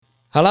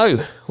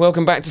Hello,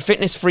 welcome back to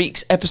Fitness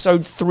Freaks,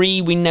 episode 3.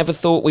 We never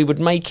thought we would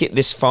make it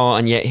this far,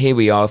 and yet here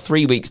we are,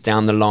 3 weeks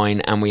down the line,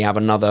 and we have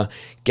another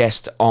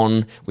guest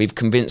on. We've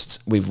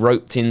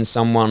roped in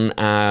someone,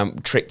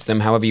 tricked them,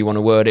 however you want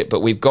to word it,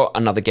 but we've got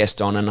another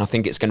guest on, and I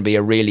think it's going to be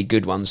a really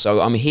good one.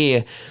 So I'm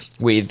here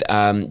with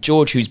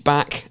George, who's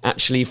back,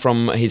 actually,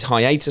 from his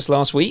hiatus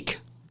last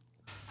week.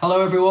 Hello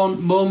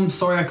everyone. Mum,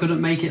 sorry I couldn't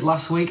make it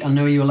last week. I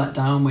know you were let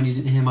down when you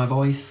didn't hear my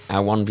voice.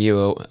 Our one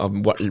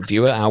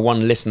our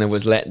one listener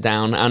was let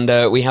down.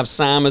 And we have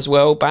Sam as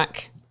well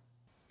back.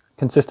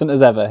 Consistent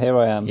as ever. Here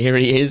I am. Here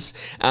he is.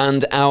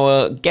 And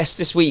our guest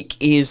this week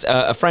is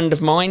a friend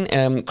of mine,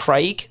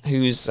 Craig,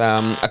 who's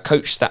a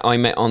coach that I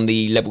met on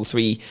the Level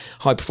 3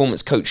 High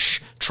Performance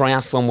Coach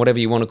Triathlon, whatever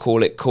you want to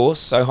call it, course.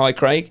 So hi,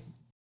 Craig.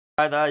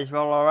 Hi there, you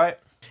all right?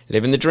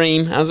 Living the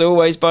dream, as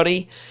always,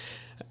 buddy.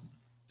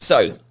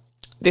 So,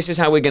 this is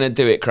how we're going to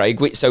do it, Craig.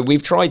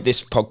 We've tried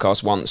this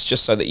podcast once,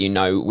 just so that you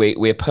know.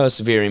 We're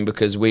persevering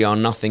because we are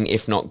nothing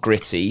if not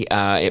gritty.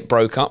 It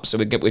broke up, so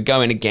we're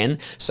going again.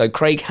 So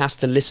Craig has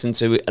to listen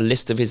to a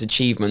list of his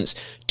achievements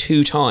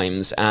 2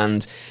 times,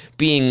 and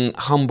being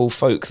humble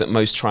folk that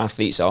most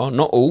triathletes are,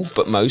 not all,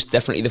 but most,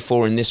 definitely the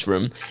 4 in this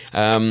room,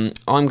 I'm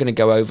going to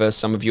go over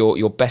some of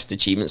your best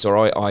achievements, or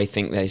I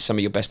think there's some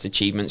of your best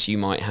achievements. You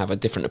might have a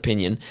different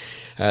opinion,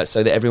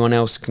 so that everyone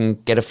else can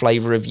get a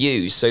flavour of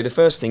you. So the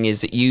first thing is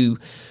that you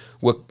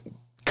were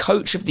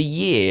Coach of the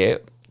Year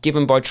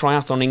given by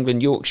Triathlon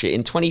England Yorkshire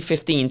in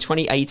 2015,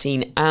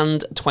 2018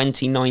 and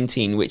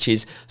 2019, which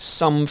is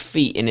some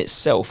feat in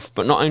itself.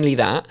 But not only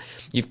that,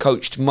 you've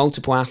coached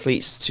multiple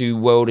athletes to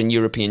World and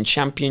European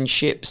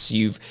Championships.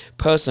 You've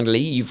raced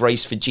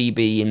for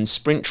GB in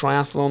sprint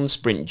triathlon,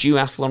 sprint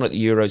duathlon at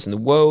the Euros and the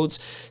Worlds,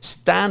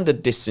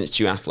 standard distance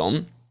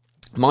duathlon.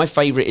 My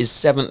favourite is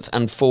 7th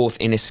and 4th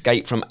in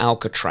Escape from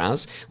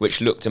Alcatraz,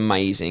 which looked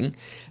amazing.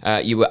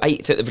 You were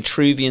 8th at the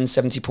Vitruvian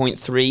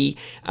 70.3,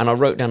 and I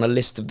wrote down a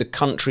list of the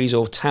countries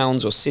or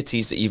towns or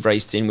cities that you've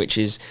raced in, which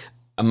is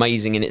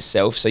amazing in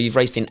itself. So you've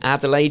raced in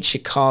Adelaide,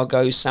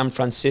 Chicago, San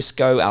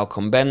Francisco,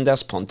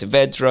 Alcobendas,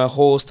 Pontevedra,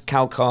 Horst,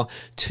 Kalkar,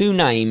 to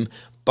name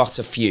but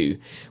a few,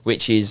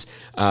 which is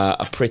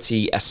a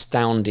pretty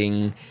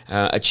astounding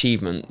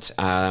achievement.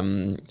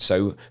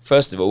 So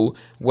first of all,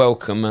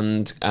 welcome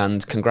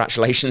and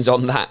congratulations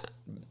on that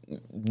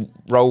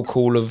roll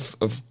call of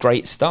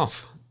great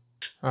stuff.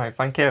 All right,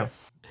 thank you.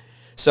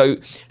 So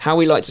how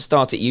we like to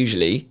start it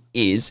usually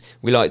is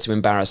we like to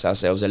embarrass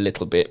ourselves a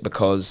little bit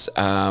because,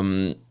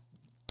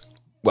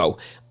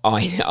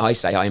 I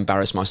say I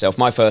embarrassed myself.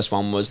 My first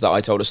one was that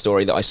I told a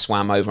story that I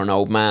swam over an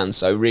old man.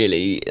 So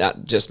really,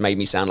 that just made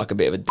me sound like a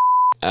bit of a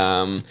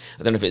I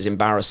don't know if it's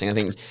embarrassing. I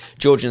think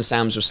George and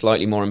Sam's was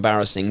slightly more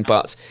embarrassing.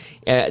 But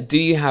do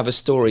you have a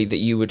story that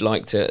you would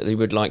like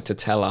to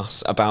tell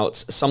us about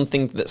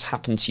something that's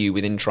happened to you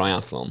within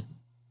triathlon?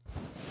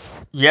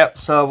 Yep,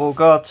 so we'll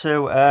go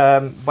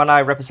to when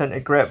I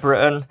represented Great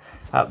Britain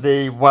at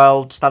the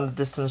World Standard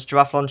Distance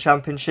Duathlon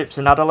Championships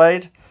in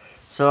Adelaide.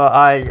 So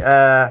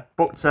I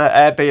booked an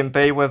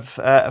Airbnb with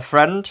a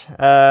friend.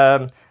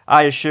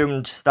 I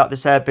assumed that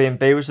this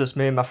Airbnb was just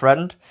me and my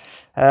friend.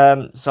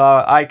 So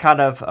I kind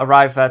of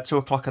arrived there 2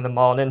 o'clock in the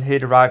morning.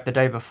 He'd arrived the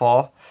day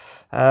before.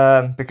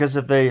 Because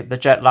of the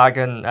jet lag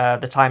and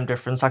the time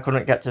difference, I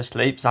couldn't get to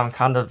sleep. So I'm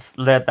kind of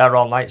laid there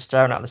all night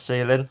staring at the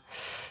ceiling,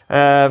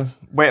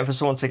 waiting for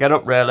someone to get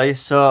up really.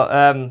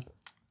 So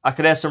I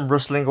could hear some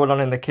rustling going on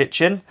in the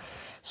kitchen.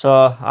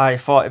 So I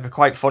thought it'd be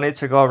quite funny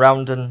to go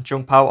around and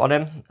jump out on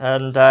him.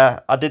 And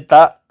I did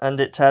that. And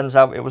it turns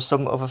out it was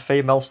some other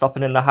female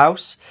stopping in the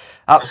house.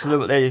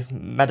 Absolutely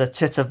made a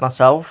tit of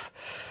myself.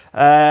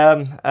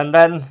 And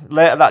then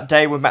later that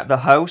day we met the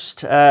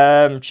host.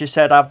 She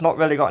said, I've not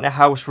really got any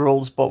house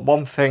rules, but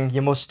one thing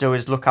you must do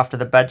is look after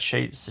the bed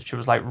sheets. She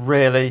was like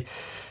really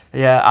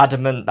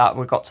adamant that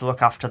we got to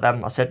look after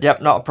them. I said,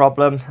 yep, not a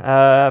problem.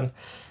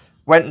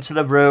 Went into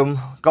the room,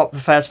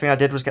 the first thing I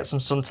did was get some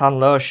suntan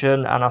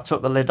lotion, and I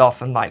took the lid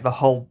off and like the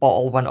whole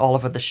bottle went all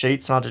over the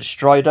sheets and I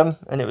destroyed them,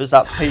 and it was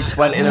that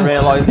P20, the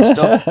real oily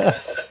stuff.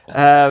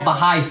 The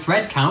high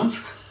thread count.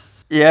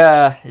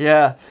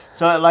 Yeah.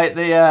 So like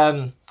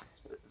the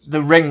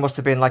ring must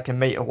have been like a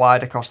metre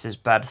wide across this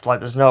bed. Like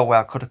there's no way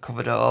I could have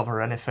covered it over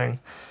or anything.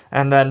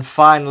 And then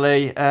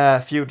finally, a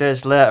few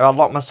days later, I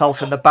locked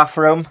myself in the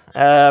bathroom.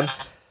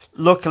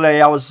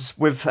 Luckily, I was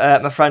with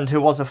my friend who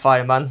was a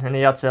fireman, and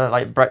he had to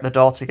like break the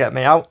door to get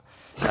me out.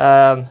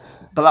 But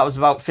that was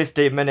about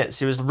 15 minutes.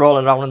 He was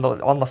rolling around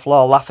on the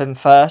floor laughing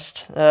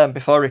first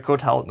before he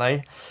could help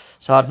me.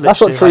 So that's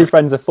what true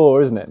friends are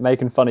for, isn't it?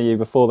 Making fun of you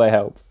before they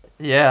help.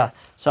 Yeah.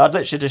 So I'd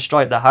literally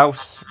destroyed the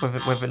house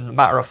within a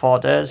matter of 4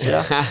 days.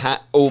 Yeah.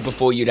 All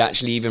before you'd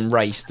actually even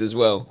raced as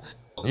well.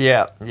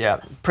 Yeah.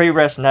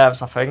 Pre-race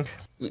nerves, I think.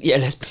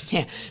 Yeah,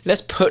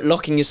 let's put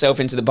locking yourself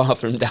into the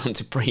bathroom down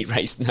to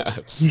pre-race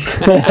nerves.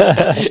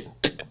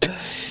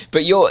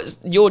 But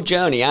your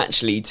journey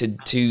actually to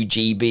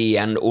GB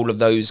and all of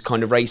those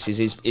kind of races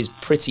is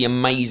pretty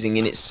amazing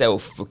in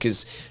itself,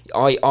 because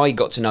I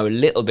got to know a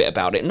little bit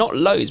about it, not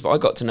loads, but I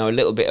got to know a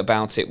little bit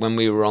about it when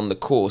we were on the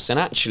course. And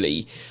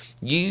actually,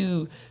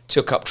 you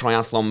took up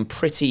triathlon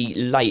pretty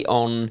late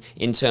on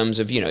in terms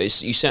of, you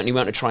certainly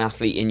weren't a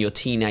triathlete in your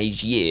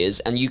teenage years,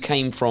 and you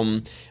came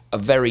from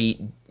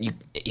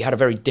you had a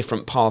very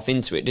different path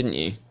into it, didn't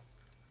you?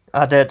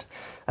 I did.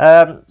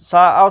 So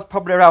I was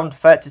probably around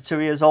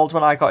 32 years old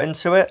when I got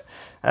into it.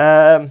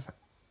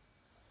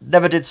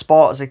 Never did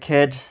sport as a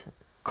kid.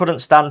 Couldn't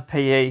stand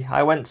PE.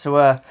 I went to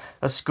a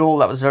school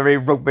that was very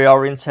rugby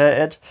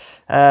orientated.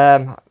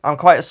 I'm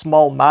quite a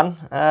small man.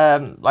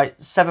 Like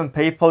 7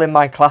 people in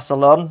my class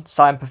alone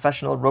signed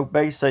professional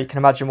rugby, so you can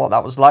imagine what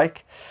that was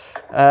like.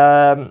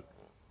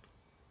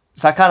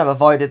 So I kind of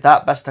avoided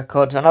that best I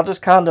could, and I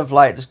just kind of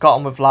just got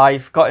on with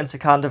life, got into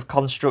kind of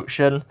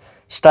construction,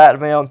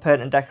 started my own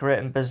paint and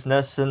decorating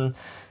business, and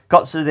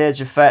got to the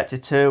age of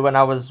 32 when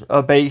I was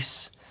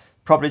obese,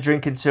 probably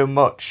drinking too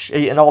much,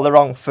 eating all the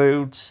wrong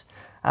foods,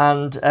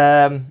 and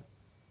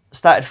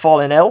started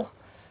falling ill.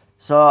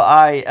 So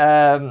I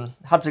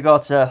had to go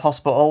to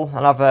hospital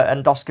and have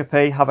an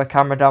endoscopy, have a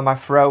camera down my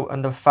throat,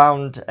 and they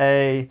found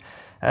a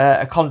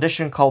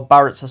condition called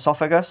Barrett's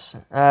esophagus.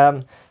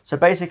 So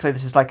basically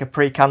this is like a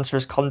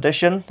precancerous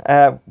condition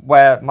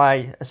where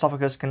my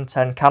esophagus can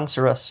turn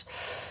cancerous.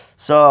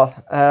 So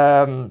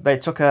they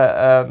took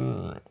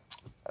a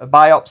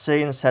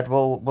biopsy and said,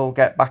 we'll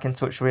get back in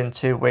touch with you in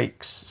 2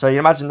 weeks. So you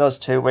imagine those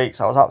 2 weeks,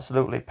 I was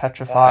absolutely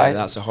petrified. Yeah,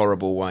 that's a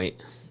horrible wait.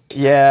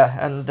 Yeah,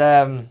 and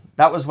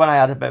that was when I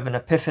had a bit of an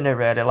epiphany,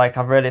 really. Like,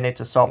 I really need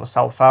to sort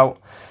myself out.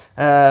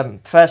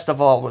 First of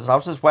all, I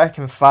was just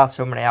working far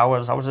too many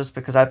hours.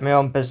 Because I had my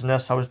own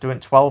business, I was doing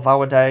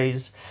 12-hour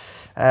days.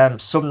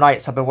 Some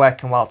nights I'd be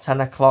working while 10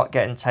 o'clock,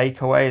 getting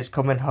takeaways,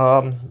 coming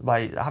home,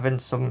 like having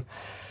some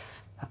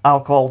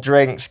alcohol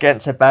drinks, getting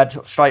to bed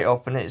straight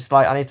up, and it's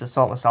like I need to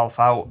sort myself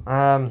out.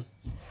 And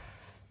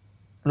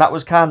that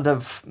was kind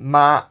of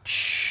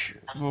March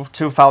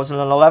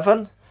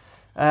 2011.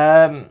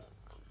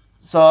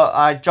 So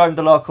I joined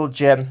the local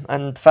gym,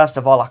 and first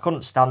of all, I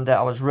couldn't stand it.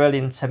 I was really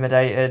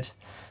intimidated.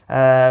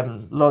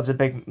 Loads of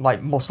big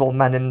muscle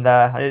men in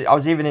there. I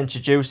was even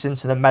introduced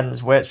into the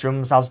men's weights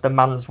rooms as the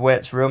man's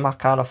weights room. I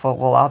kind of thought,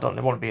 well, I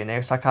don't want to be in here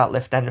because I can't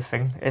lift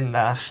anything in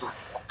there.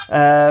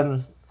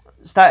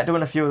 Started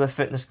doing a few of the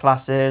fitness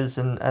classes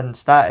and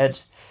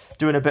started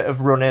doing a bit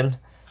of running.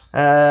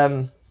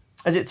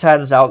 As it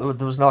turns out,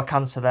 there was no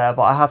cancer there,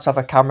 but I had to have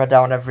a camera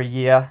down every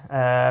year,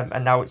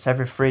 and now it's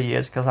every 3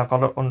 years because I've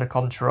got it under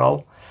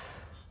control.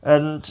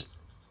 And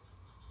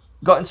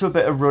got into a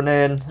bit of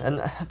running,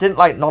 and I didn't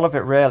like none of it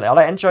really.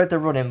 I enjoyed the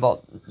running,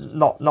 but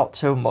not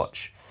too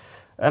much.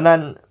 And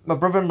then my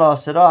brother-in-law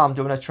said, I'm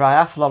doing a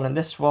triathlon, and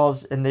this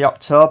was in the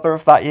October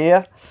of that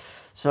year.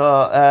 So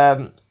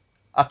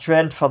I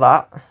trained for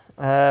that.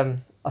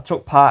 I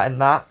took part in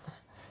that,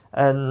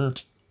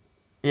 and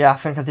yeah, I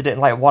think I did it in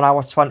 1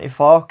 hour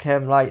 24,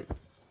 came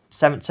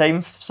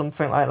 17th,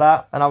 something like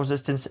that, and I was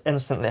just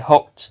instantly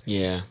hooked.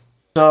 Yeah.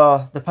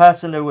 So the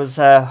person who was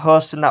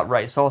hosting that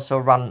race also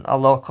ran a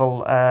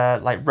local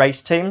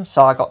race team,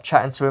 so I got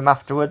chatting to him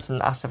afterwards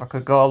and asked if I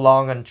could go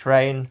along and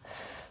train.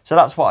 So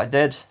that's what I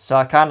did. So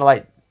I kind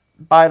of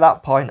by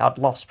that point I'd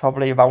lost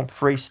probably around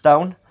 3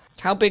 stone.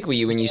 How big were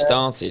you when you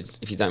started,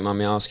 if you don't mind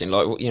me asking?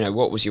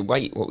 What was your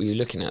weight? What were you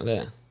looking at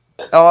there?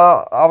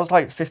 I was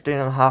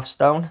 15.5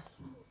 stone.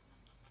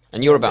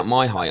 And you're about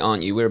my height,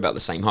 aren't you? We're about the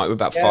same height. We're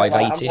about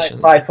 5'8"-ish. I'm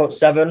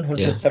 5'7",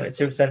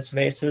 172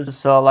 centimeters.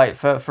 So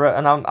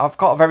and I've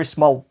got a very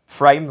small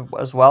frame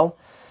as well.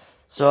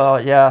 So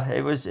yeah,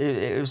 it was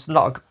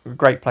not a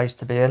great place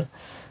to be in.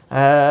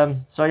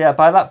 So yeah,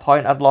 by that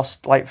point I'd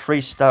lost 3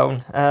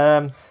 stone.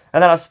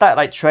 And then I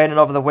started training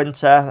over the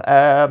winter.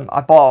 I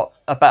bought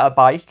a better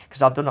bike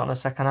because I'd done it on a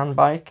second-hand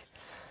bike,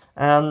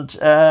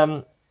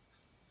 and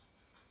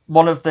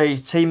one of the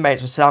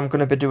teammates was saying I'm going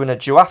to be doing a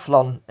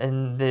duathlon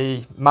in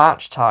the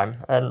March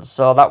time, and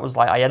so that was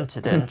I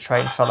entered it and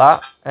trained for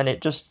that, and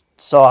it just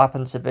so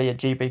happened to be a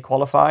GB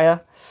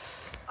qualifier.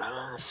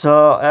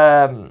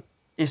 So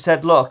he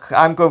said, look,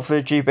 I'm going for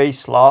a GB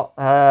slot.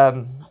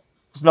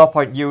 There's no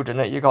point you doing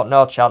it. You got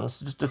no chance.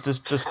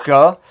 Just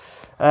go.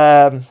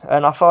 And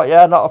I thought,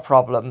 yeah, not a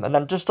problem. And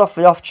then just off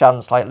the off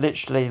chance,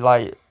 literally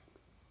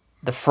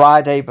the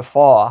Friday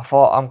before, I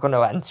thought I'm going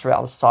to enter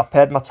it. So I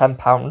paid my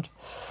 £10.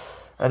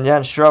 And yeah,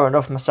 and sure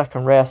enough, my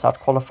second race, I'd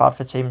qualified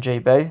for Team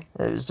GB.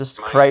 It was just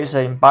crazy.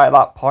 And by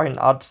that point,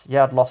 I'd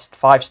lost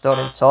 5 stone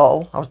in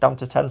total. I was down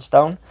to 10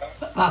 stone.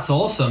 That's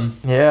awesome.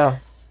 Yeah.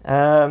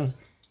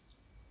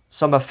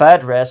 So my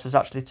third race was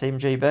actually Team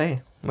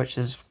GB, which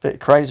is a bit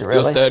crazy,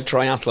 really. Your third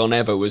triathlon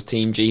ever was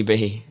Team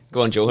GB.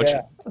 Go on, George.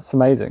 Yeah. That's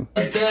amazing.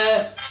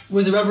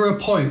 Was there ever a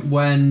point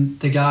when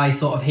the guy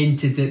sort of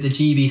hinted that the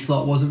GB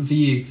slot wasn't for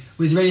you?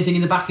 Was there anything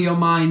in the back of your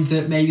mind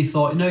that maybe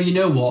thought, no, you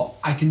know what,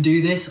 I can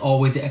do this? Or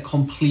was it a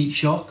complete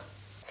shock?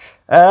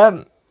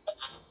 No,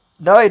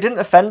 it didn't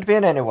offend me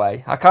in any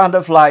way. I kind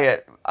of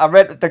I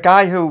read the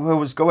guy who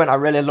was going, I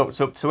really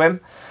looked up to him.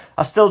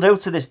 I still do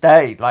to this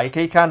day.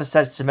 He kind of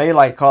says to me,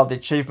 all the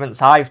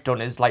achievements I've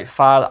done is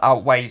far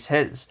outweighs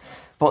his.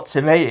 But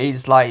to me,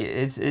 he's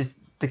is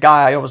the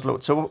guy I always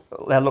looked up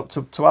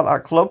to at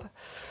that club.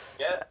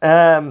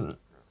 Yeah.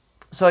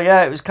 So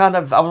yeah, it was kind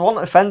of, I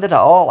wasn't offended at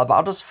all, but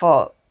I just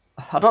thought,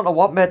 I don't know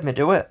what made me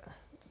do it.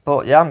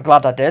 But yeah, I'm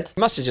glad I did.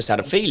 You must have just had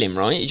a feeling,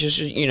 right? You just,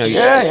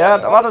 Yeah,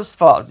 I just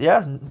thought,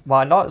 yeah,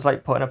 why not? It's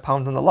like putting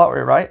 £1 in the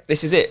lottery, right?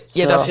 This is it.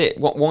 Yeah, So- that's it.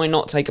 Why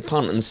not take a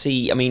punt and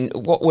see? I mean,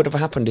 what would have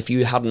happened if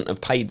you hadn't have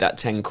paid that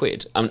 10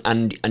 quid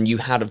and you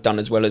had have done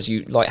as well as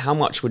you? Like, how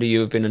much would you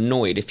have been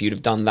annoyed if you'd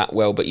have done that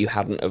well, but you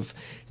hadn't have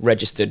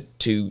registered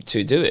to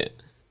do it?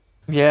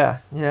 Yeah.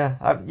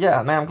 I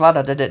mean, I'm glad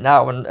I did it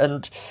now,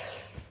 and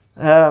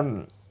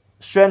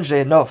strangely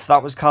enough,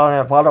 that was kind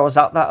of while I was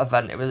at that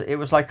event. It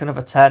was like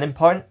another turning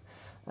point.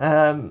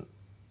 My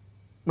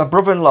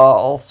brother-in-law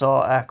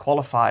also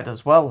qualified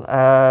as well,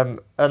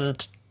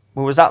 and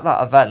we was at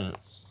that event,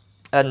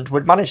 and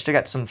we'd managed to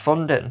get some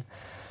funding.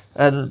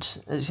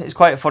 And it's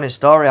quite a funny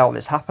story how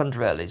this happened,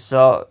 really.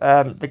 So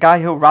the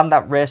guy who ran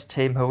that race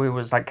team, who he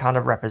was like kind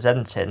of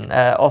representing,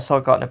 also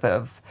got in a bit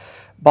of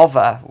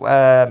bother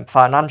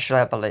financially,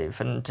 I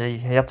believe, and he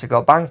had to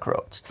go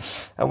bankrupt.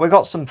 And we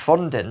got some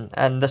funding,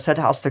 and they said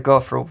it has to go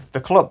through the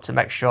club to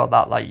make sure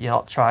that like you're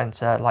not trying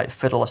to like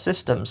fiddle a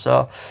system.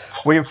 So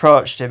we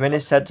approached him, and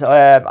he said,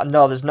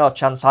 "No, there's no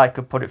chance I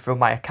could put it through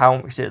my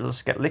account because it'll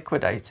just get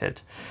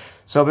liquidated."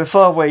 So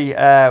before we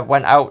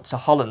went out to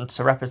Holland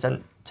to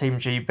represent Team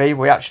GB,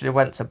 we actually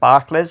went to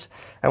Barclays,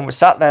 and we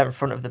sat there in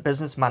front of the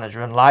business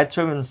manager and lied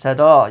to him and said,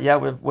 "Oh yeah,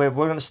 we're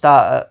going to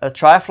start a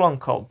triathlon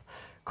club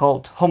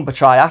called Humber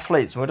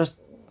Triathletes, and we just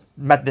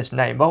made this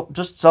name up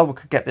just so we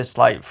could get this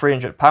like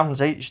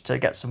 £300 each to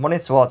get some money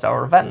towards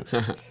our event."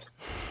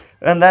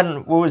 And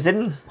then we was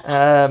in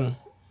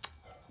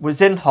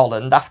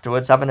Holland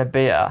afterwards having a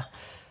beer,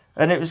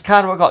 and it was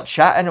kind of, we got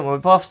chatting, and we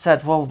both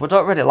said, well, we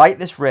don't really like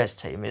this race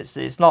team. It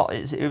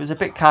was a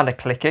bit kind of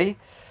cliquey.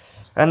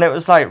 And it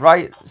was like,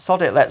 right,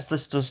 sod it, let's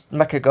just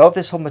make a go of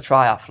this Humber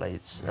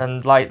Triathletes.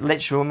 And like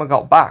literally when we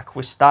got back,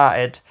 we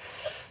started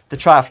the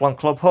Triathlon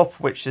Club Hub,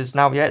 which is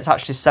now, it's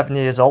actually 7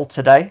 years old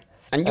today.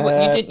 And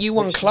you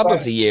won Club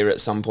of the Year at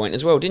some point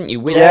as well, didn't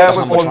you? Yeah,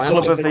 we won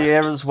Club of the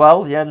Year as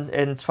well,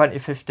 in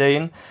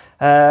 2015.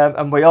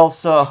 And we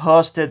also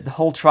hosted the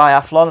Hull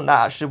Triathlon, and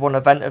that actually won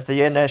Event of the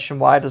Year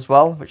nationwide as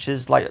well, which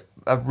is like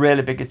a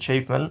really big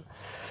achievement.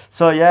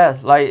 So yeah,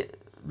 like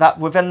that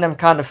within them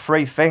kind of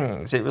three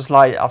things, it was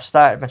like I've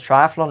started my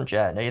triathlon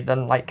journey,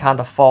 then like kind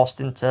of forced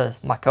into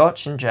my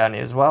coaching journey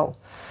as well.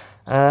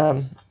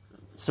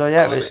 So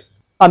yeah.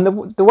 And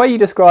the way you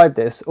describe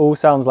this all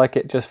sounds like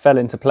it just fell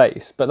into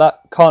place, but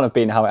that can't have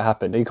been how it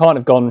happened. You can't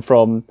have gone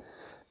from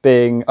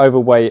being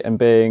overweight and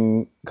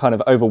being kind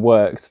of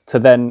overworked to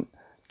then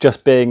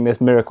just being this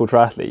miracle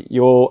triathlete.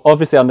 You're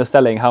obviously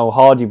underselling how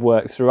hard you've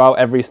worked throughout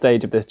every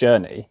stage of this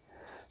journey.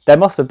 There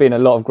must have been a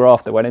lot of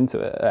graft that went into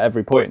it at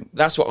every point.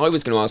 That's what I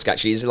was going to ask,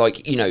 actually, is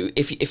like,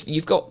 if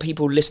you've got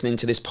people listening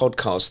to this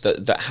podcast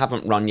that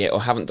haven't run yet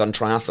or haven't done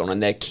triathlon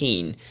and they're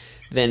keen,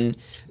 then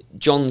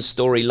John's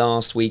story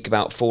last week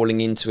about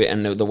falling into it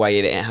and the way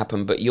it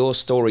happened, but your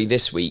story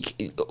this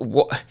week,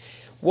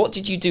 what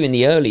did you do in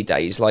the early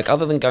days? Like,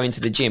 other than going to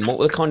the gym, what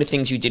were the kind of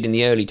things you did in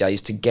the early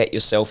days to get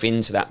yourself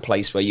into that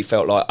place where you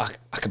felt like,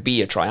 I could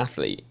be a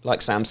triathlete?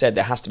 Like Sam said,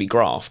 there has to be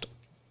graft.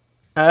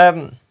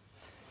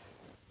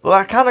 Well,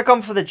 I kind of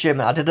gone for the gym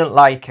and I didn't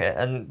like it.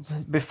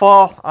 And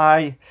before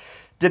I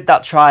did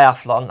that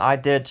triathlon, I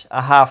did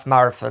a half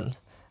marathon.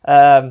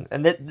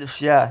 And it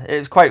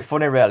was quite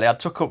funny, really. I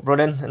took up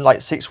running and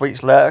like 6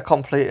 weeks later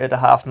completed a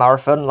half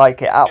marathon.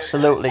 Like, it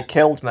absolutely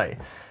killed me.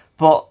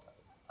 But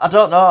I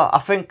don't know. I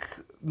think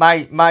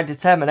my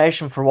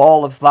determination for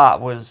all of that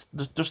was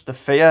just the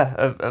fear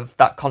of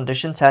that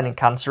condition turning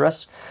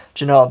cancerous.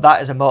 Do you know,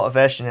 that is a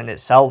motivation in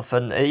itself.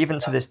 And even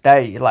to this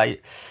day,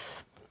 like,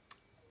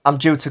 I'm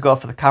due to go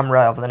for the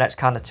camera over the next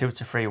kind of 2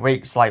 to 3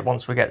 weeks, like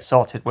once we get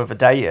sorted with a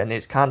date, and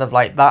it's kind of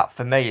like that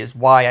for me is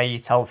why I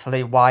eat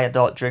healthily, why I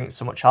don't drink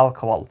so much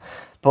alcohol.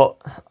 But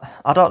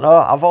I don't know,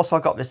 I've also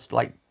got this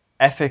like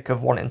ethic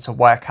of wanting to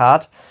work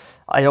hard.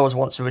 I always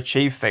want to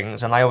achieve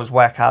things, and I always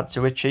work hard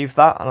to achieve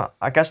that, and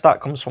I guess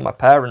that comes from my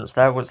parents.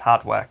 They was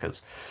hard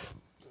workers.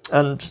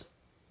 And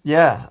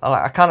yeah,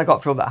 I kind of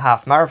got through that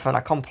half marathon.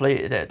 I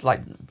completed it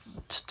like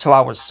 2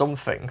 hours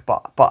something,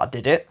 but I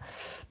did it.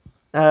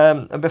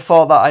 And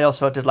before that, I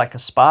also did like a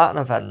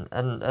Spartan event,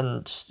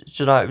 and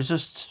you know, it was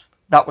just,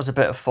 that was a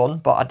bit of fun,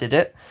 but I did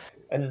it.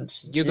 And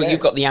you've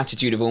got the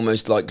attitude of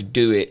almost like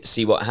do it,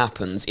 see what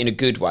happens in a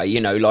good way. You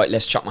know, like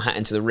let's chuck my hat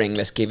into the ring,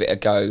 let's give it a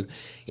go.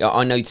 You know,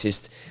 I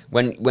noticed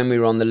when we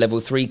were on the level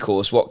 3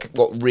 course, what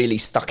really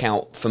stuck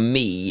out for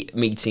me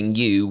meeting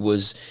you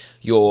was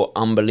your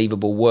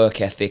unbelievable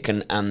work ethic,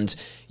 and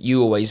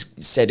you always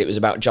said it was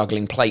about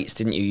juggling plates,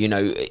 didn't you? You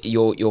know,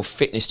 your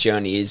fitness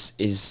journey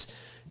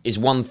is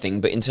one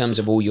thing, but in terms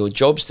of all your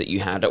jobs that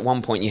you had, at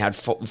one point you had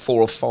 4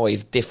 or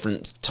 5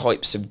 different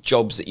types of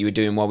jobs that you were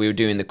doing while we were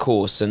doing the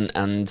course,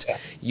 and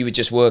you were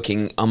just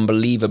working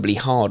unbelievably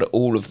hard at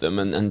all of them,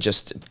 and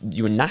just,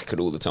 you were knackered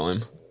all the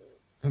time.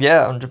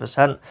 Yeah,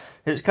 100%.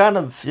 It's kind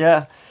of,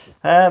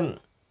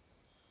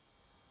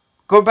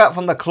 going back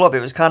from the club, it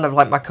was kind of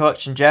like my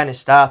coaching journey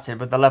started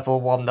with the level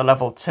 1, the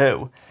level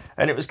 2,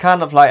 And it was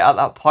kind of like, at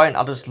that point,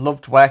 I just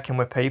loved working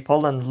with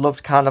people and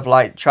loved kind of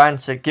like trying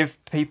to give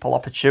people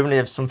opportunity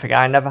of something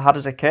I never had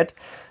as a kid.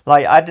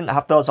 Like, I didn't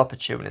have those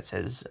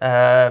opportunities.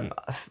 Well,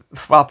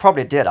 I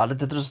probably did. I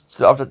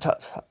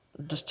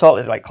just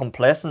totally like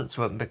complacent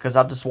to them because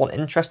I just wasn't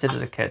interested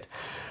as a kid.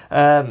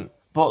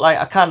 But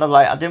like,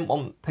 I didn't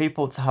want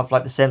people to have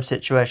like the same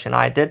situation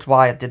I did,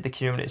 why I did the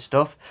community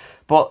stuff.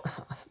 But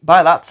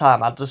by that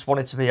time, I just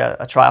wanted to be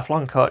a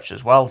triathlon coach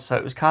as well. So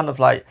it was kind of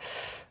like,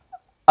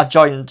 I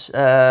joined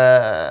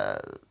a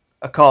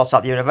course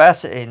at the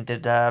university and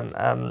did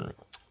a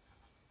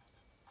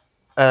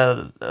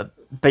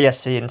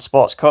BSc in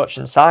sports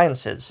coaching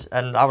sciences.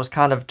 And I was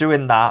kind of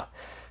doing that,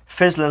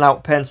 fizzling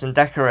out paints and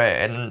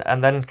decorating,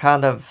 and then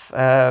kind of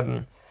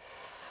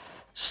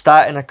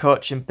starting a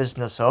coaching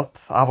business up.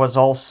 I was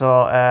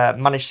also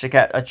managed to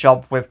get a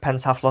job with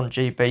Pentathlon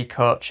GB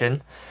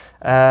coaching,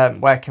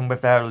 working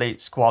with their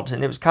elite squad.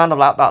 And it was kind of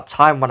like that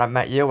time when I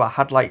met you, I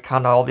had like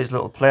kind of all these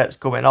little plates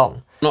going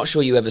on. Not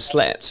sure you ever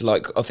slept.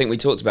 Like, I think we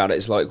talked about it.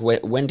 It's like,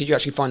 when did you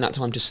actually find that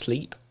time to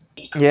sleep?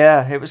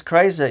 Yeah, it was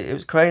crazy. It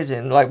was crazy.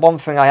 And like, one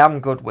thing I am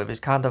good with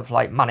is kind of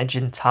like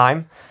managing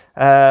time.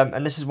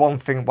 And this is one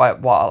thing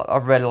what I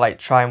really like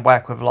try and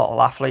work with a lot of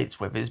athletes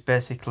with is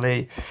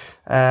basically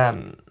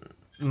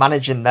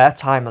managing their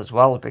time as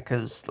well,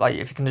 because like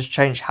if you can just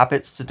change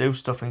habits to do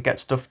stuff and get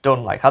stuff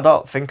done, like I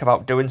don't think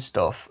about doing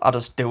stuff, I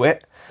just do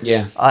it.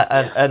 Yeah.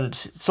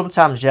 And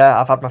sometimes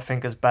I've had my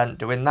fingers bent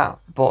doing that,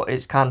 but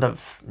it's kind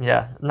of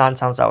 9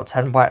 times out of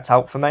 10 worked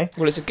out for me.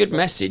 Well, it's a good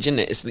message, isn't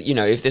it? It's, you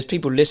know, if there's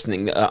people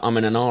listening that are and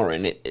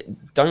ahhing,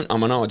 don't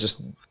and ah,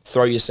 just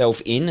throw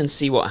yourself in and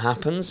see what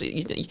happens.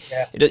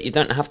 You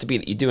don't have to be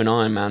that you do an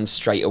Ironman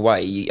straight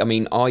away. I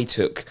mean, I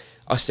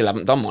still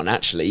haven't done one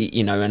actually,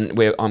 you know, and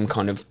I'm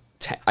kind of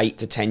 8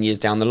 to 10 years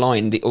down the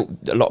line.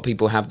 A lot of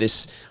people have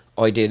this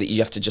idea that you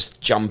have to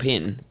just jump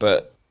in,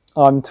 but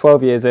I'm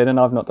 12 years in and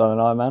I've not done an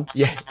Ironman.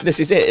 Yeah, this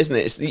is it, isn't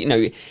it? It's, you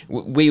know,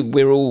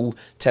 we're all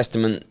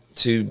testament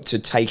to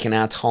taking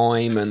our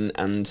time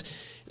and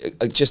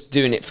just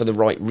doing it for the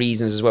right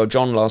reasons as well.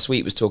 John last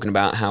week was talking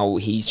about how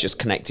he's just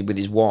connected with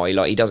his why.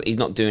 Like he's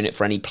not doing it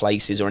for any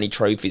places or any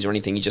trophies or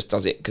anything. He just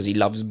does it because he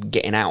loves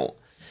getting out.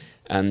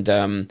 And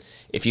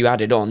if you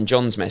added on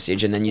John's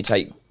message and then you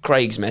take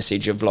Craig's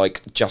message of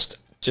like just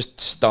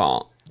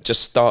start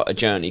a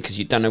journey because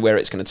you don't know where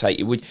it's going to take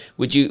you.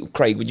 Would you,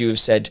 Craig? Would you have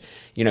said,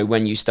 you know,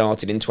 when you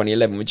started in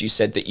 2011, would you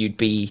said that you'd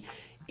be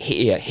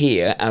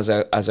here as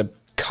a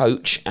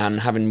coach and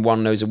having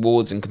won those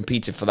awards and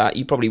competed for that?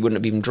 You probably wouldn't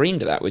have even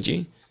dreamed of that, would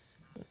you?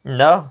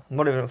 No, I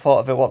wouldn't even thought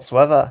of it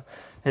whatsoever.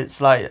 It's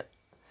like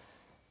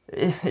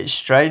it's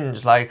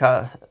strange. Like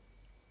I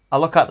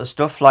look at the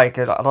stuff like,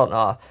 I don't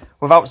know,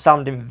 without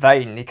sounding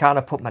vain, you kind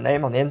of put my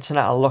name on the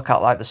internet. I look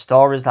at like the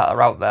stories that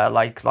are out there,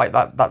 like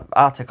that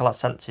article I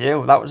sent to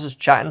you. That was just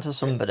chatting to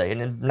somebody, and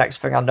the next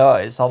thing I know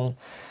is on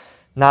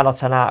 9 or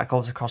 10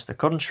 articles across the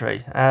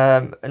country,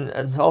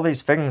 and all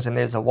these things and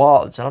these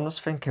awards, and I'm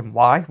just thinking,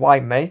 why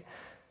me?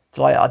 It's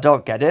like, I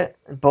don't get it,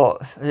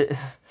 but.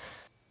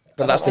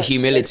 But that's the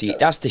humility.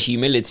 That's the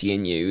humility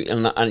in you,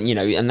 and you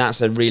know, and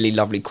that's a really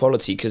lovely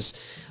quality. Because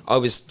I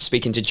was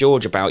speaking to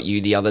George about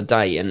you the other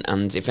day,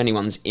 and if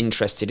anyone's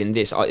interested in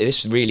this,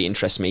 this really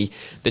interests me.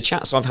 The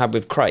chats I've had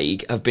with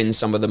Craig have been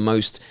some of the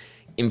most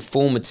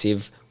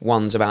informative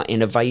ones about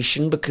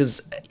innovation,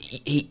 because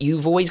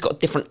you've always got a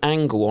different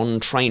angle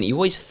on training. You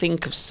always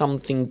think of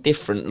something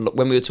different.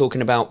 When we were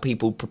talking about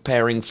people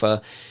preparing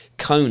for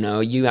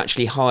Kona, you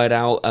actually hired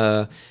out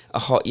a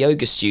hot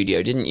yoga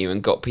studio, didn't you?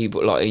 And got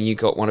people like, and you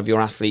got one of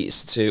your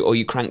athletes or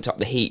you cranked up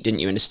the heat,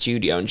 didn't you, in a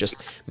studio and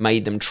just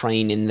made them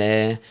train in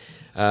there.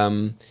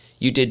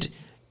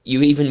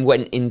 You even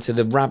went into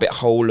the rabbit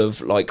hole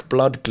of like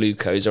blood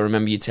glucose. I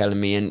remember you telling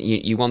me, and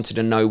you wanted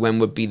to know when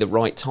would be the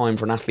right time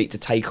for an athlete to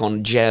take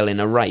on gel in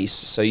a race.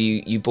 So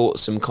you bought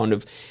some kind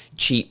of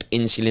cheap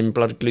insulin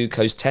blood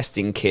glucose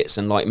testing kits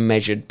and like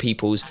measured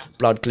people's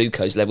blood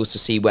glucose levels to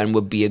see when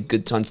would be a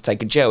good time to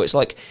take a gel. It's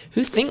like,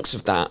 who thinks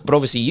of that? But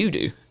obviously you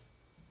do.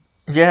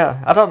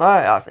 Yeah, I don't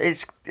know.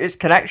 It's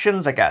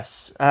connections, I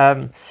guess.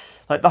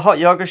 Like the hot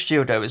yoga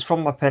studio is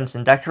from my painting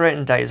and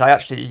decorating days. I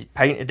actually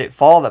painted it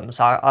for them,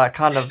 so I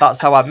kind of,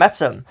 that's how I met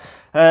them.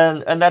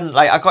 And then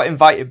like I got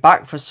invited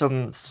back for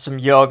some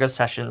yoga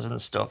sessions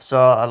and stuff. So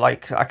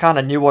I kind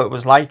of knew what it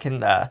was like in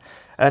there.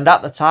 And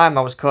at the time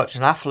I was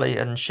coaching an athlete,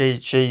 and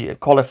she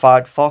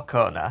qualified for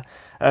Kona.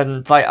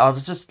 And like I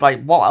was just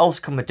like, what else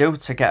can we do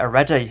to get her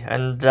ready?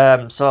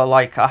 And so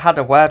like I had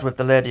a word with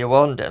the lady who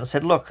owned it and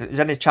said, look, is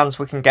there any chance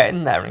we can get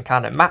in there and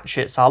kind of match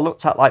it? So I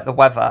looked at like the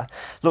weather,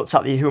 looked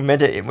at the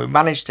humidity, and we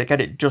managed to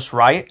get it just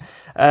right.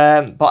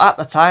 But at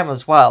the time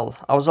as well,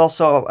 I was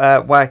also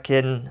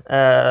working.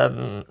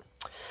 Well,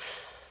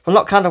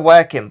 not kind of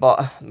working,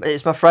 but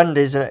it's my friend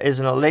is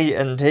an elite,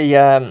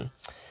 and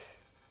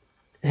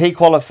he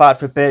qualified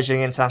for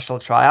Beijing International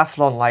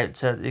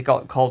Triathlon. He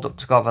got called up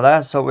to go over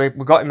there, so we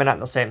got him in at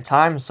the same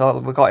time. So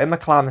we got him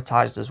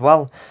acclimatized as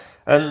well.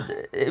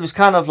 And it was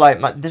kind of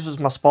like this was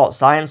my sports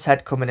science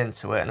head coming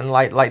into it, and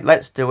like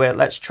let's do it,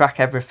 let's track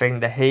everything,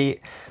 the heat,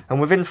 and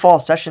within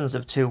 4 sessions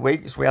of 2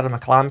 weeks we had them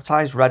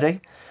acclimatized,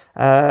 ready.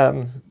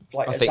 I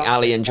think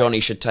Ali and Johnny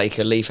should take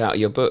a leaf out of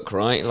your book,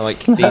 right? Like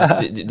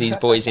these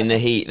boys in the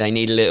heat, they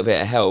need a little bit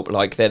of help.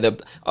 Like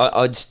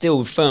I'd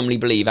still firmly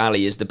believe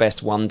Ali is the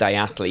best one-day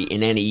athlete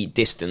in any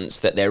distance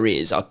that there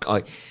is. I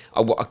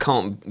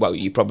can't. Well,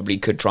 you probably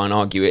could try and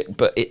argue it,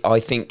 but I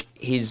think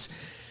his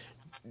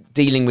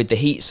dealing with the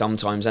heat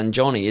sometimes, and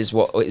Johnny is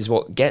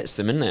what gets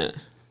them, isn't it?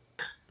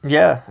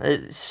 Yeah,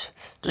 it's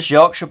just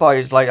Yorkshire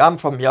boys. Like, I'm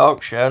from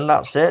Yorkshire, and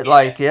that's it.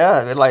 Like,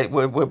 yeah, like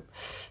we're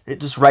it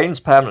just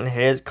rains permanently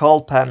here. It's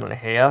cold permanently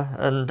here,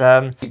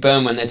 and You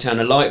burn when they turn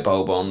a light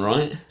bulb on,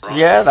 right?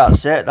 yeah,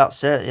 that's it.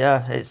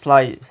 Yeah, it's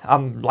like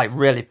I'm like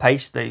really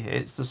pasty.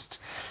 It's just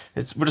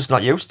we're just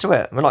not used to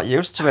it. We're not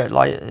used to it.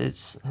 Like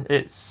it's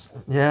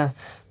yeah,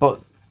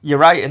 but. You're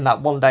right in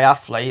that one-day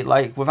athlete,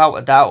 like, without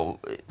a doubt,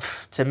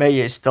 to me,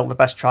 he's still the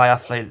best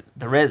triathlete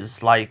there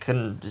is, like,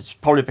 and it's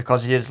probably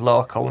because he is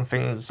local and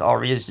things,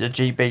 or he is a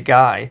GB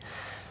guy,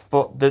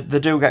 but they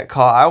do get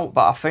caught out,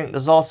 but I think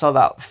there's also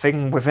that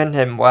thing within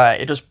him where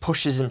he just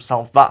pushes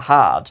himself that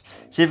hard.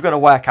 It's either going to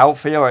work out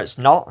for you or it's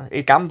not.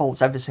 He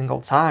gambles every single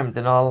time,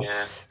 you know.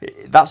 Yeah.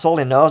 That's all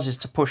he knows is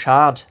to push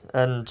hard,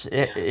 and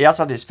he has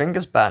had his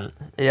fingers bent,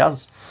 he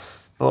has,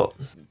 but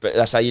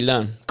that's how you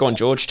learn. Go on,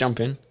 George,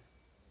 jump in.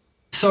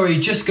 Sorry,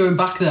 just going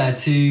back there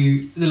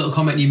to the little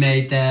comment you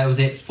made there, was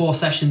it 4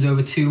 sessions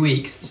over 2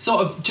 weeks?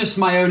 Sort of just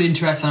my own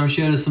interest, and I'm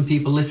sure there's some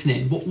people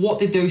listening. What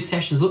did those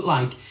sessions look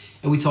like?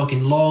 Are we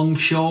talking long,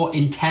 short,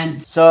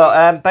 intense?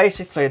 So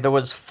basically there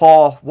was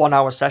 4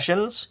 1-hour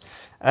sessions.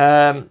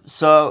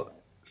 So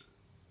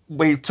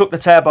we took the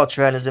turbo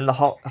trainers in the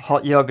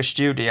hot yoga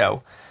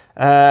studio,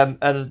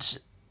 and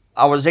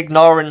I was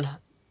ignoring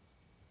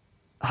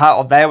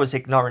they was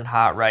ignoring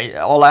heart rate.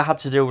 All I had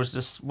to do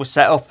was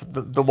set up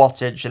the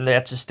wattage, and they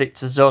had to stick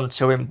to zone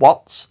 2 in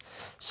watts.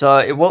 So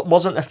it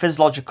wasn't a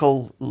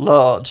physiological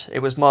load, it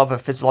was more of a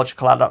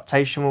physiological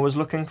adaptation we was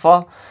looking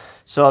for.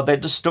 So they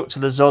just stuck to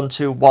the zone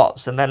 2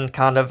 watts, and then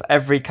kind of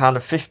every kind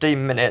of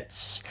 15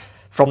 minutes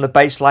from the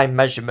baseline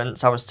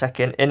measurements, I was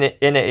taking inner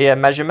ear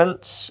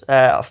measurements,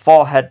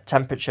 forehead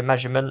temperature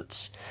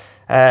measurements,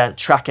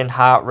 tracking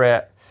heart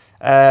rate.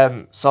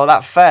 So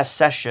that first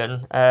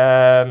session,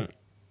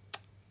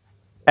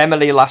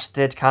 Emily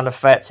lasted kind of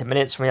 30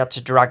 minutes and we had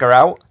to drag her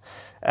out.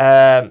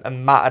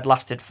 And Matt had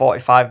lasted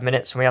 45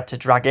 minutes and we had to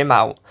drag him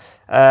out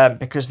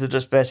because they're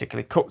just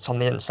basically cooked on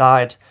the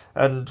inside.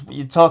 And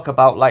you talk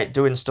about like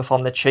doing stuff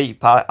on the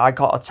cheap. I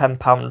got a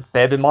 £10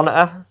 baby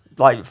monitor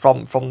like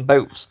from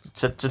Boots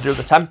to do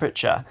the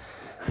temperature.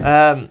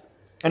 But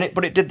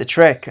it did the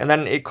trick. And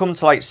then it come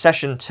to like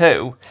session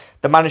 2,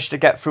 they managed to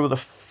get through the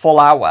full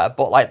hour,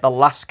 but like the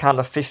last kind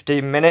of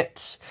 15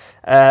 minutes,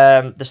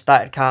 they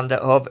started kind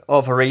of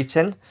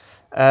overeating,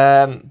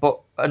 but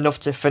enough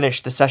to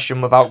finish the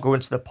session without going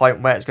to the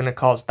point where it's going to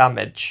cause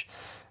damage.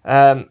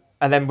 And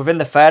then within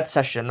the 3rd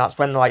session, that's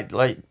when like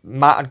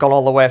Matt had gone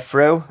all the way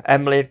through,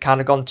 Emily had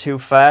kind of gone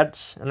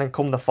 2/3, and then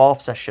come the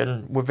 4th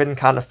session, within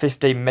kind of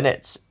 15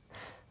 minutes,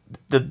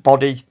 the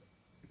body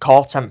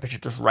core temperature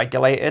just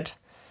regulated.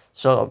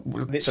 So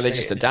they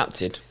just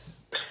adapted.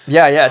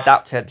 Yeah,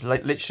 adapted.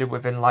 Like literally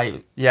within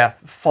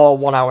 4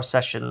 1-hour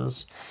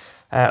sessions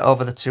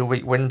over the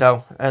 2-week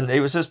window, and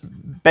it was just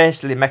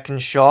basically making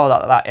sure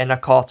that inner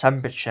core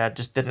temperature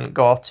just didn't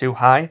go too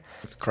high.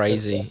 It's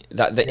crazy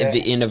that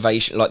the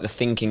innovation, like the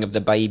thinking of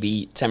the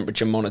baby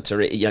temperature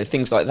monitor,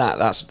 things like that.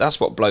 That's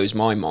what blows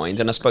my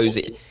mind, and I suppose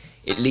it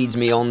leads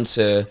me on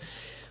to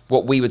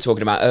what we were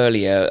talking about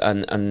earlier,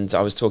 and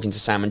I was talking to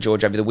Sam and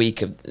George over the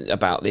week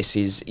about this.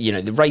 Is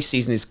the race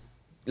season is,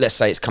 let's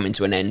say, it's coming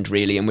to an end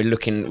really, and we're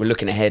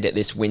looking ahead at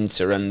this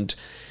winter, and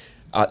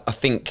I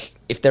think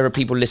if there are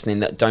people listening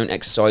that don't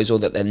exercise or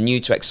that they're new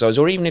to exercise,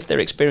 or even if they're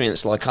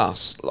experienced like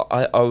us,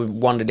 I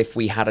wondered if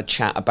we had a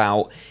chat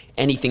about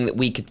anything that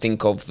we could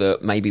think of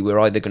that maybe we're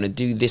either going to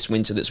do this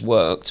winter that's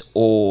worked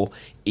or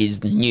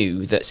is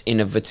new, that's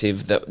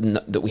innovative,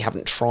 that we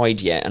haven't tried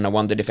yet. And I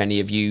wondered if any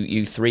of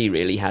you three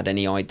really had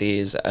any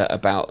ideas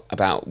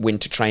about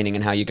winter training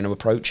and how you're going to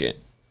approach it.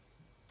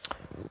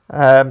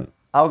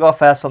 I'll go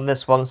first on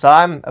this one. So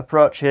I'm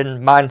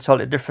approaching mine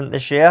totally different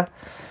this year.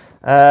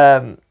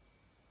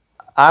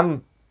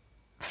 I'm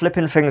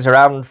flipping things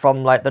around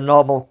from like the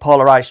normal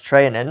polarized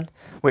training,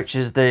 which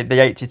is the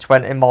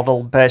 80-20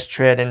 model based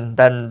training,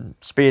 then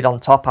speed on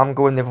top. I'm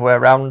going the other way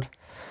around,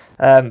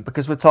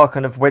 because we're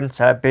talking of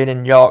winter, being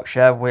in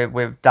Yorkshire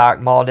with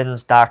dark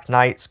mornings, dark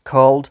nights,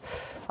 cold.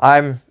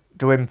 I'm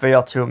doing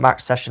VO2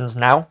 max sessions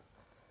now,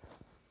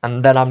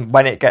 and then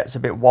when it gets a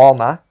bit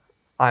warmer,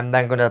 I'm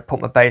then going to put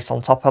my base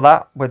on top of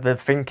that with the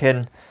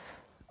thinking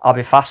I'll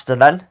be faster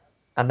then,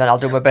 and then I'll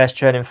do my base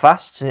training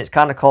fast, and it's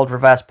kind of called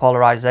reverse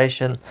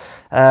polarization.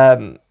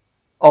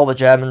 All the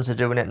Germans are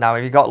doing it now.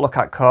 If you got to look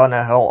at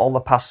Kona, all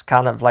the past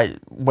kind of like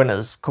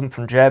winners come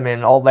from Germany,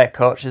 and all their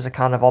coaches are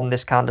kind of on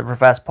this kind of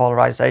reverse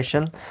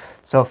polarization.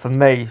 So for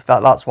me,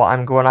 that's what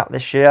I'm going at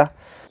this year.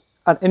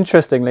 And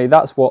interestingly,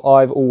 that's what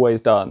I've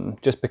always done,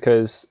 just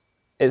because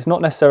it's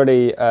not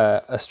necessarily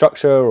a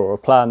structure or a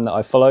plan that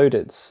I followed.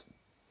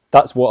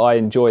 That's what I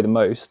enjoy the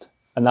most,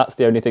 and that's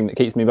the only thing that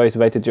keeps me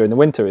motivated during the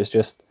winter, is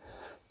just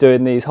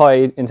doing these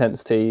high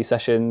intensity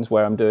sessions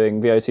where I'm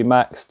doing VO2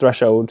 max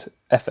threshold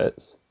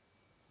efforts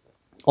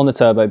on the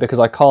turbo, because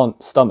I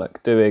can't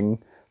stomach doing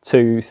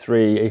 2,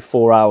 3,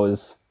 4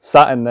 hours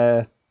sat in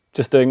there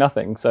just doing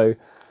nothing. So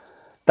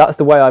that's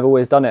the way I've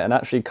always done it. And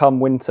actually come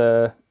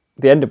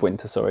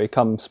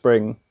come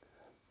spring,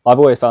 I've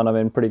always found I'm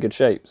in pretty good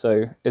shape.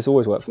 So it's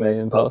always worked for me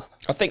in the past.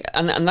 I think,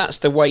 and that's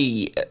the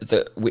way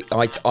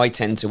that I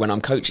tend to, when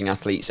I'm coaching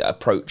athletes,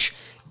 approach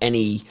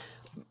any,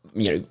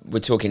 we're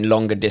talking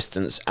longer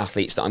distance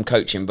athletes that I'm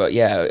coaching, but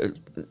yeah,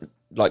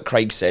 like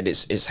Craig said,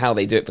 it's how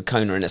they do it for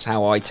Kona, and it's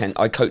how I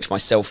coach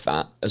myself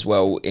that as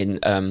well.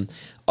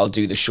 I'll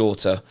do the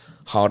shorter,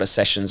 harder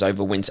sessions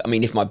over winter. I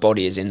mean, if my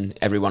body is in,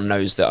 everyone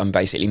knows that I'm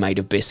basically made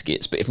of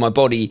biscuits, but if my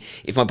body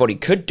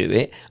could do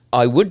it,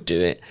 I would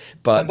do it.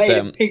 But made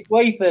of pink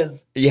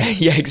wafers. Yeah,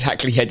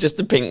 exactly. Yeah, just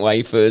the pink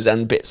wafers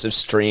and bits of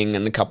string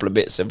and a couple of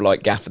bits of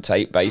like gaffer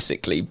tape,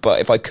 basically. But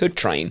if I could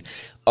train,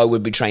 I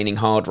would be training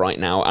hard right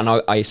now, and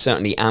I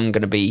certainly am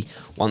going to be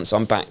once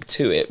I'm back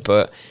to it.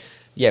 But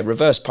yeah,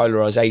 reverse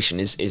polarization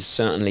is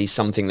certainly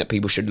something that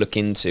people should look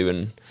into,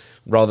 and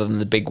rather than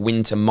the big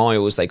winter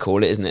miles, they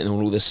call it, isn't it, and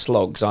all the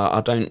slogs,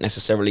 I don't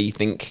necessarily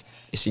think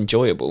it's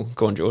enjoyable.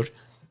 Go on, George.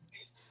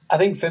 I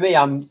think for me,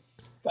 I'm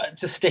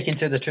just sticking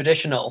to the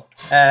traditional.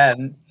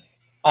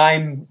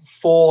 I'm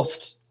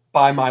forced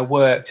by my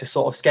work to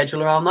sort of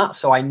schedule around that,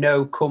 so I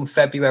know come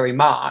February,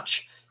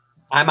 March,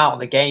 I'm out of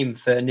the game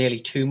for nearly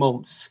 2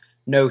 months,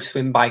 no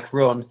swim, bike,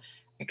 run,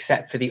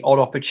 except for the odd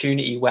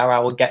opportunity where I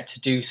will get to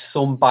do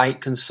some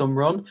bike and some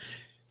run.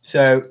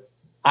 So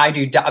I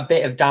do a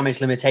bit of damage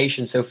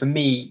limitation. So for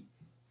me,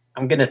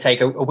 I'm going to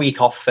take a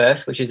week off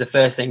first, which is the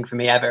first thing for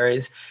me ever,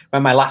 is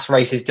when my last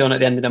race is done at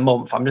the end of the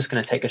month, I'm just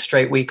going to take a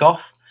straight week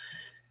off.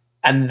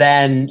 And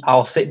then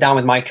I'll sit down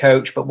with my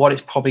coach. But what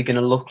it's probably going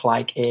to look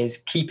like is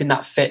keeping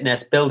that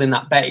fitness, building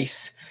that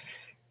base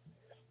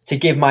to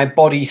give my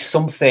body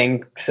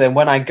something. So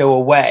when I go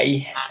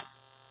away,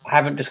 I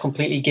haven't just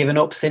completely given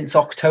up since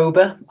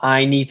October.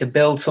 I need to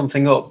build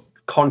something up,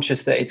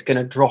 conscious that it's going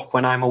to drop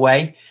when I'm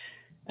away.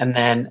 And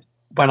then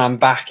when I'm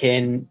back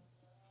in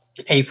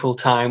April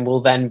time,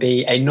 will then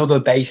be another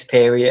base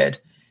period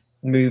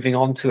moving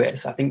on to it.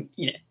 So I think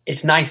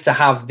it's nice to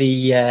have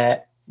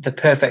the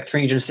perfect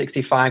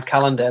 365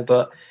 calendar,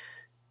 but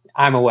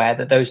I'm aware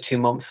that those 2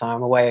 months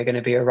I'm away are going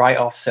to be a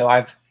write-off. So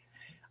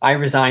I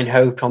resign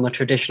hope on the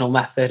traditional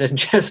method and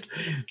just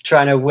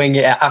trying to wing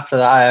it after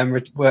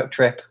that work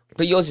trip.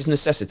 But yours is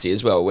necessity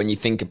as well. When you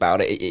think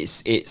about it,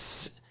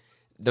 it's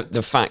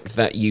the fact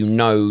that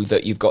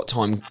that you've got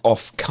time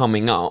off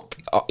coming up.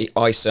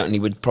 I certainly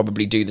would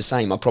probably do the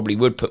same. I probably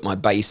would put my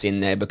base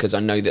in there because I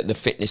know that the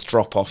fitness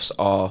drop-offs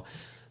are,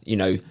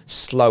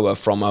 slower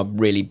from a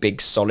really big,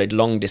 solid,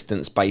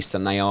 long-distance base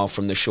than they are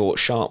from the short,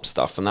 sharp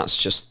stuff. And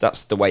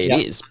that's the way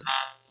it is.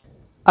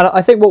 And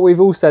I think what we've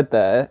all said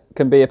there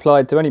can be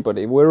applied to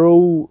anybody. We're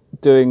all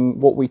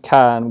doing what we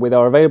can with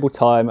our available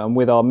time and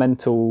with our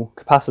mental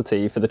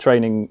capacity for the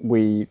training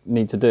we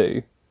need to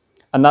do.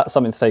 And that's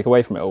something to take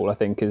away from it all, I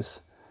think,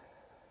 is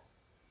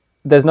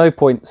there's no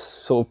point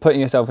sort of putting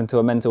yourself into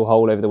a mental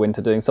hole over the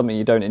winter doing something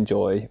you don't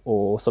enjoy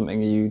or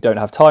something you don't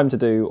have time to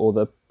do or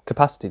the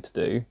capacity to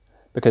do.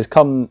 Because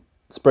come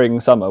spring,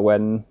 summer,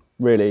 when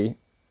really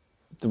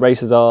the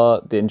races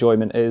are, the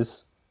enjoyment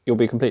is, you'll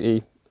be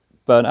completely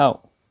burnt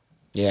out.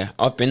 Yeah,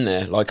 I've been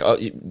there. Like,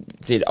 I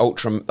did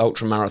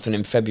ultra marathon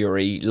in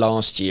February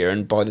last year,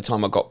 and by the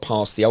time I got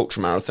past the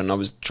ultra marathon, I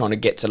was trying to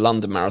get to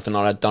London Marathon.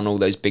 I had done all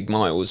those big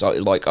miles.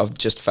 I've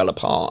just fell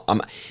apart.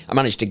 I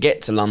managed to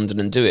get to London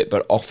and do it,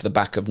 but off the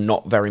back of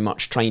not very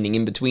much training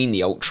in between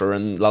the ultra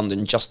and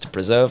London, just to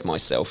preserve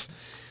myself.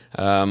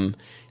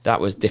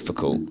 That was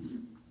difficult.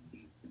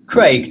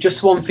 Craig,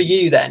 just one for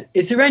you then.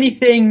 Is there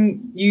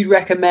anything you'd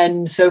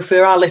recommend? So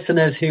for our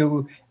listeners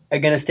who are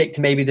going to stick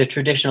to maybe the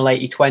traditional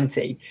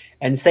 80-20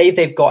 and say if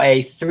they've got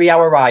a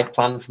 3-hour ride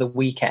planned for the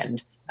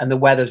weekend and the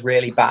weather's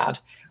really bad,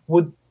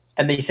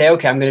 and they say,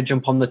 okay, I'm going to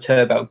jump on the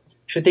turbo.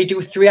 Should they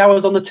do 3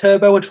 hours on the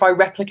turbo and try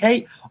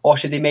replicate? Or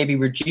should they maybe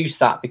reduce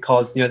that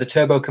because, the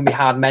turbo can be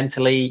hard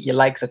mentally, your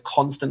legs are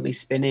constantly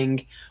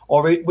spinning?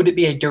 Or would it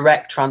be a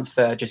direct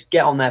transfer? Just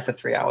get on there for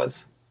 3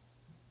 hours.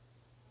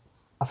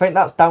 I think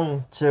that's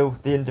down to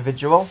the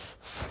individual.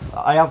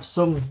 I have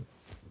some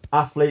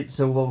athletes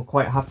who will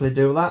quite happily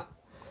do that.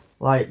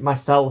 Like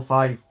myself,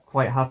 I'd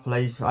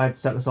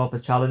set myself a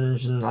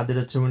challenge and I did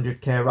a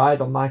 200k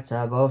ride on my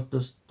turbo,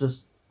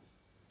 just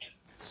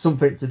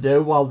something to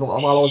do while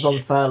I was on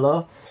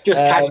Fairlow. Just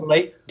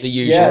casually. The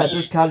usual. Yeah,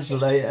 just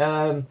casually.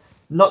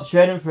 Not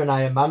training for an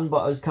Ironman,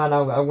 but I was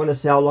I'm going to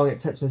see how long it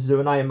takes me to do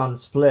an Ironman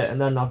split,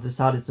 and then I've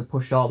decided to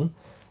push on.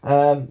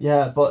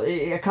 But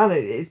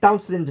it's down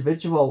to the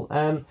individual.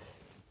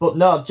 But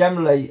no,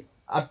 generally,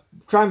 I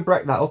try and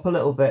break that up a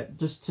little bit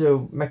just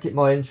to make it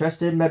more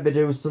interesting. Maybe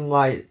do some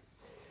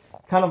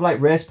kind of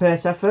like race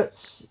pace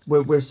efforts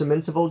with some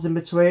intervals in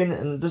between,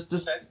 and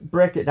just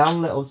break it down a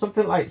little.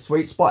 Something like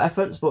sweet spot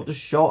efforts, but just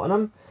shorten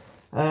them.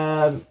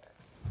 And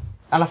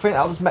I think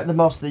that'll just make the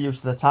most of the use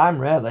of the time,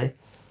 really.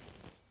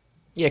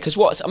 Yeah, because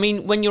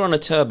when you're on a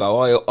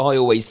turbo, I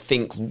always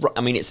think,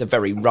 it's a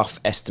very rough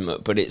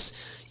estimate, but it's,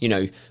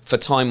 for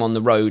time on the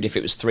road, if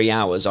it was 3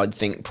 hours, I'd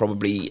think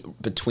probably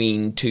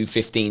between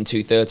 2:15,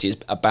 2:30 is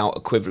about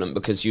equivalent,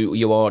 because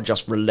you are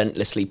just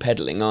relentlessly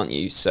pedaling, aren't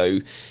you?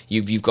 So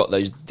you've got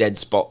those dead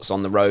spots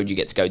on the road, you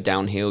get to go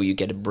downhill, you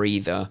get a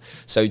breather.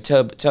 So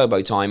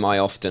turbo time, I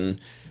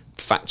often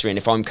factor in,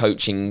 if I'm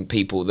coaching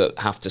people that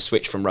have to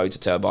switch from road to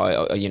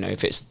turbo,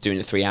 if it's doing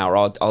a 3 hour,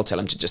 I'll tell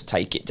them to just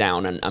take it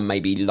down and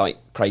maybe, like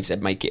Craig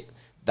said, make it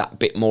that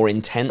bit more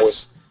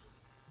intense.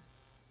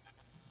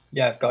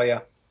 Yeah, I've got you.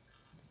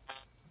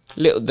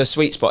 The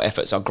sweet spot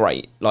efforts are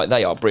great, like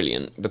they are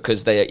brilliant,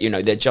 because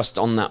they're just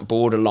on that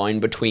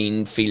borderline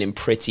between feeling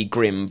pretty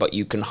grim, but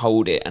you can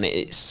hold it, and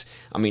I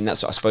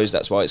suppose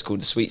that's why it's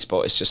called the sweet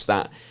spot. It's just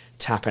that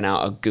tapping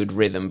out a good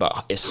rhythm,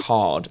 but it's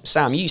hard.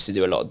 Sam, you used to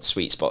do a lot of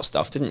sweet spot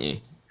stuff, didn't you?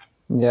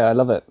 Yeah, I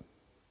love it.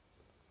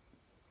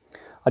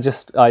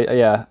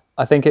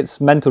 I think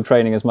it's mental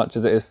training as much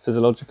as it is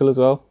physiological as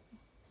well.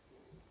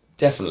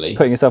 Definitely.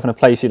 Putting yourself in a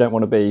place you don't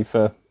want to be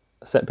for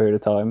a set period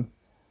of time,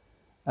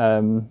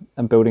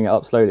 and building it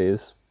up slowly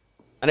is...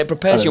 And it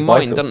prepares your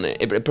mind, vital.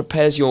 doesn't it? It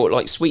prepares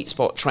your sweet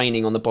spot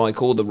training on the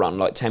bike or the run,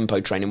 like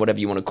tempo training, whatever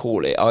you want to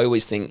call it. I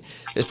always think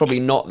there's probably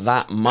not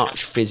that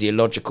much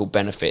physiological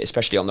benefit,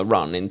 especially on the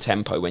run in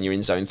tempo when you're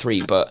in zone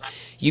 3. But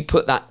you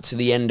put that to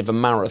the end of a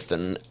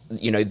marathon,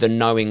 the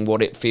knowing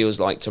what it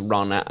feels like to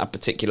run at a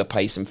particular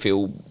pace and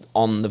feel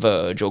on the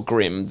verge or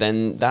grim,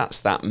 then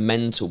that's that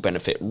mental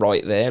benefit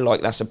right there.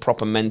 Like, that's a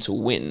proper mental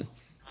win.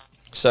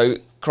 So,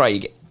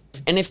 Craig...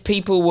 And if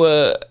people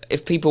were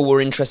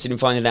interested in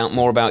finding out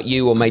more about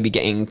you, or maybe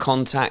getting in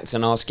contact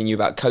and asking you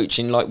about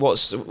coaching, like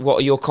what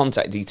are your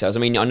contact details? I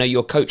know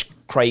you're Coach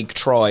Craig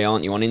Try,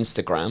 aren't you, on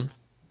Instagram?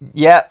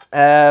 Yeah,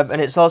 and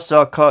it's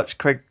also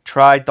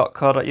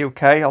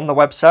coachcraigtry.co.uk on the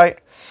website.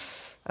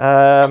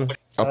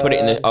 I'll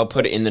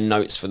put it in the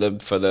notes for the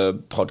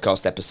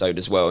podcast episode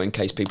as well, in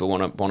case people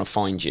want to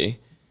find you.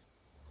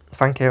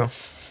 Thank you.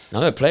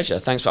 No, a pleasure.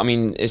 Thanks for.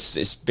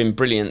 It's been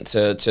brilliant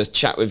to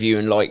chat with you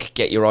and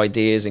get your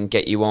ideas and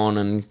get you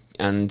on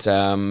and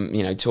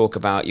talk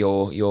about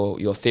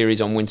your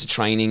theories on winter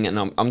training.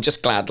 And I'm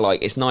just glad.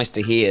 It's nice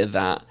to hear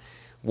that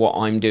what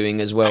I'm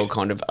doing as well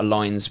kind of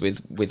aligns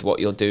with what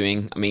you're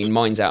doing.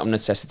 Mine's out of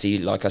necessity,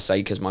 like I say,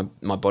 because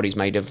my body's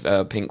made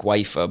of pink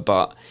wafer,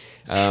 but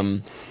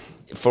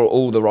for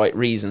all the right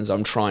reasons,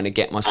 I'm trying to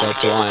get myself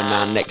to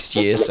Ironman next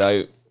year.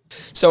 So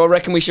I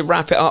reckon we should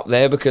wrap it up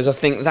there, because I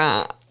think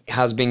that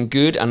has been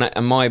good, and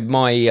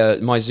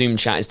my Zoom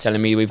chat is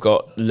telling me we've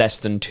got less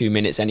than 2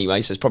 minutes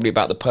anyway, so it's probably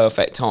about the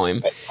perfect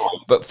time.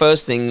 But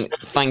first thing,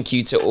 thank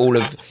you to all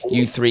of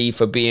you three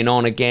for being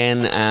on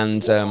again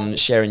and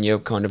sharing your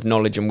kind of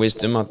knowledge and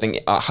wisdom.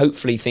 I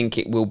hopefully think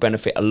it will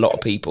benefit a lot of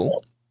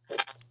people.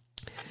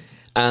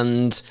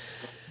 And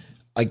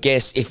I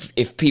guess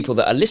if people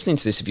that are listening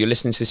to this, if you're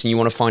listening to this and you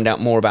want to find out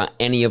more about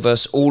any of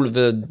us, all of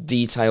the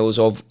details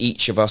of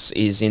each of us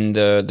is in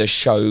the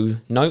show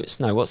notes.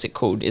 No, what's it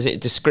called? Is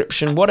it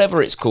description?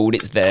 Whatever it's called,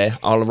 it's there.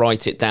 I'll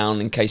write it down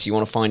in case you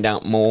want to find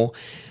out more.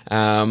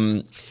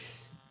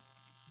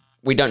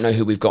 We don't know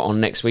who we've got on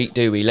next week,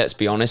 do we? Let's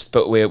be honest,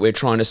 but we're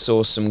trying to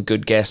source some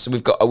good guests.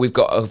 We've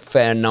got a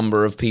fair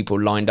number of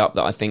people lined up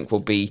that I think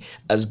will be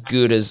as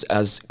good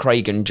as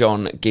Craig and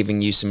John,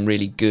 giving you some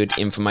really good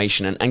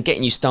information and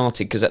getting you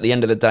started, because at the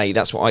end of the day,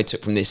 that's what I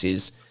took from this,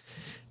 is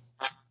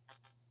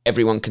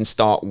everyone can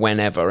start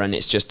whenever, and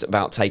it's just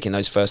about taking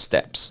those first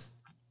steps.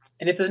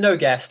 And if there's no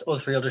guest,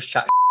 us three will just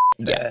chat.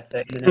 Yeah.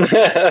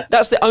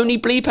 That's the only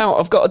bleep out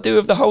I've got to do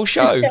of the whole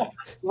show. Yeah.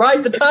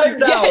 Write the time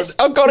down. Yes,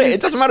 I've got it.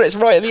 It doesn't matter. It's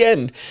right at the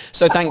end.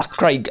 So thanks,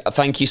 Craig.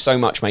 Thank you so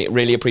much, mate.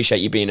 Really appreciate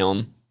you being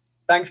on.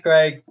 Thanks,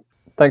 Craig.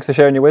 Thanks for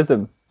sharing your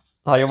wisdom.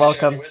 Oh, you're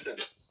welcome.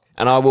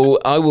 And I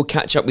will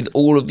catch up with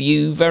all of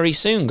you very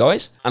soon,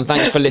 guys. And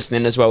thanks for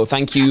listening as well.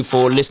 Thank you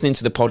for listening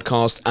to the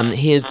podcast. And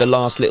here's the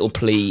last little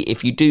plea.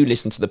 If you do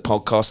listen to the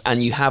podcast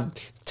and you have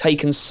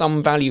taken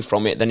some value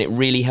from it, then it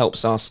really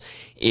helps us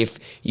if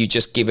you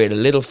just give it a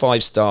little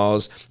 5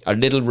 stars, a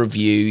little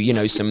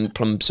review, some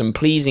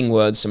pleasing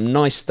words, some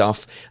nice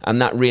stuff,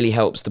 and that really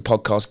helps the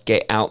podcast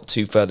get out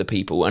to further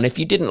people. And if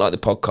you didn't like the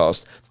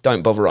podcast,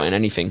 don't bother writing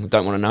anything.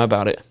 Don't want to know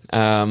about it.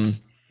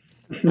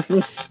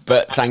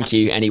 But thank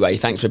you anyway.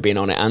 Thanks for being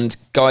on it. And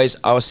guys,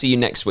 I'll see you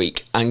next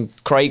week. And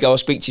Craig, I'll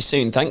speak to you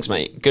soon. Thanks,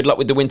 mate. Good luck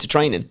with the winter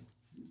training.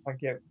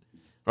 Thank you.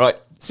 Right.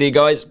 See you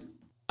guys.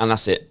 And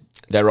that's it.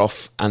 They're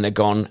off and they're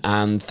gone.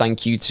 And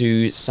thank you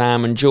to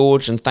Sam and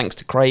George, and thanks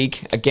to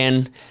Craig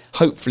again.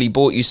 Hopefully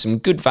brought you some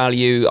good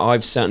value.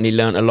 I've certainly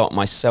learnt a lot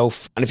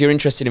myself. And if you're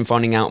interested in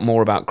finding out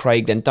more about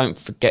Craig, then don't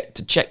forget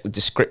to check the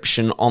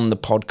description on the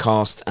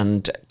podcast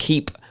and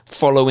keep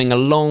following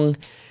along.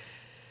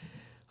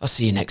 I'll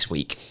see you next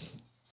week.